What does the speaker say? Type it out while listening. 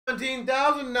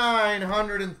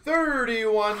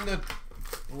17,931. The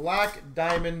Black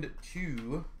Diamond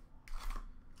 2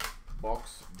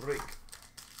 box break.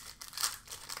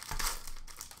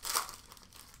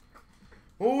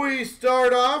 We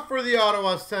start off for the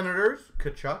Ottawa Senators,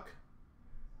 Tkachuk,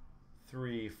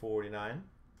 $3.49.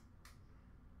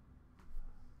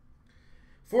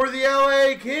 For the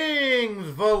LA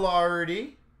Kings,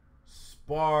 Velarde,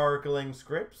 Sparkling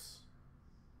Scripts.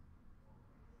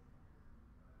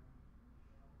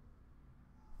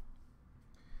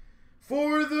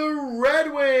 For the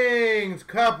Red Wings,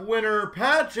 Cup winner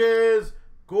patches,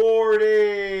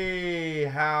 Gordie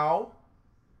Howe.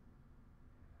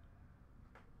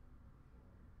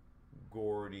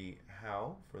 Gordie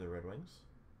Howe for the Red Wings.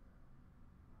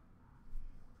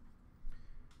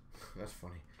 That's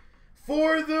funny.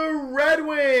 For the Red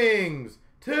Wings,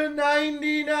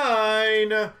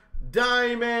 /99,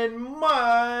 Diamond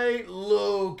Mike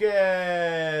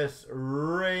Lucas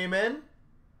Raymond.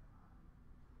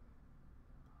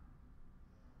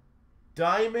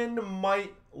 Diamond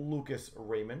Mike Lucas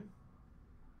Raymond.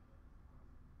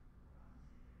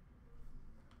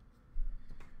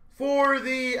 For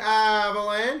the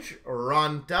Avalanche,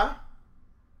 Ranta,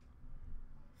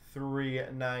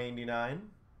 $3.99.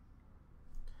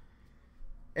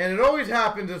 And it always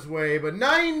happens this way, but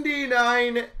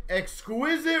 99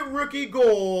 exquisite rookie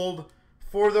gold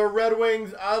for the Red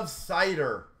Wings of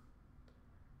Cider.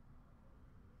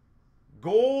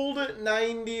 Gold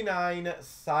 99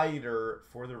 Cider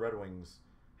for the Red Wings.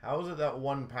 How is it that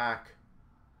one pack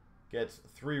gets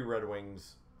 3 Red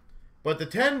Wings? But the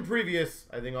 10 previous,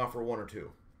 I think, offer 1 or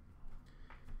 2.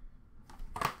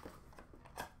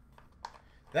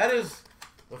 That is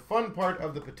the fun part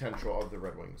of the potential of the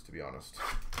Red Wings, to be honest.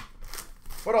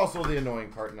 But also the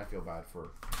annoying part, and I feel bad for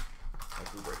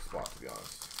that blue break spot, to be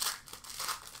honest.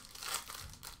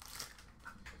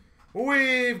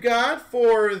 We've got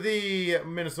for the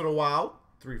Minnesota Wild,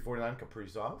 $3.49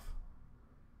 Kaprizov.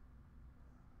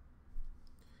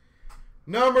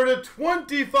 Number to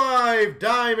 25,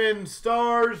 Diamond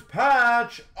Stars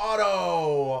patch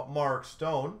auto, Mark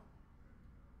Stone.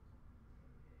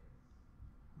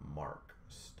 Mark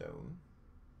Stone.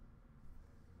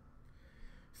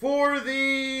 For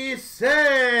the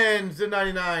Sens, the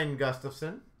 99,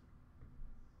 Gustafson.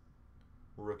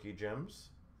 Rookie gems.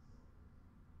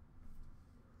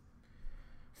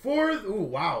 For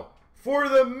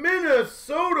the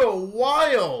Minnesota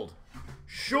Wild,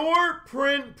 short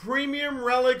print premium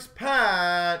relics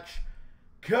patch,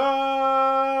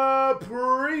 Kaprizov.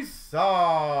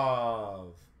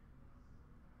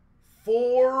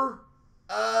 4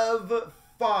 of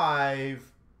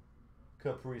 5,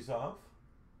 Kaprizov.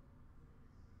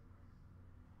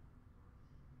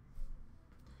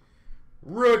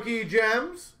 Rookie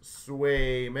gems,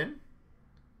 Swayman,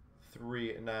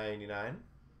 $3.99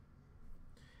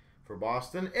 for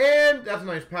Boston. And that's a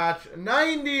nice patch,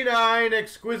 99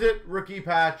 exquisite rookie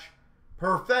patch,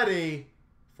 Perfetti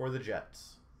for the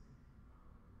Jets.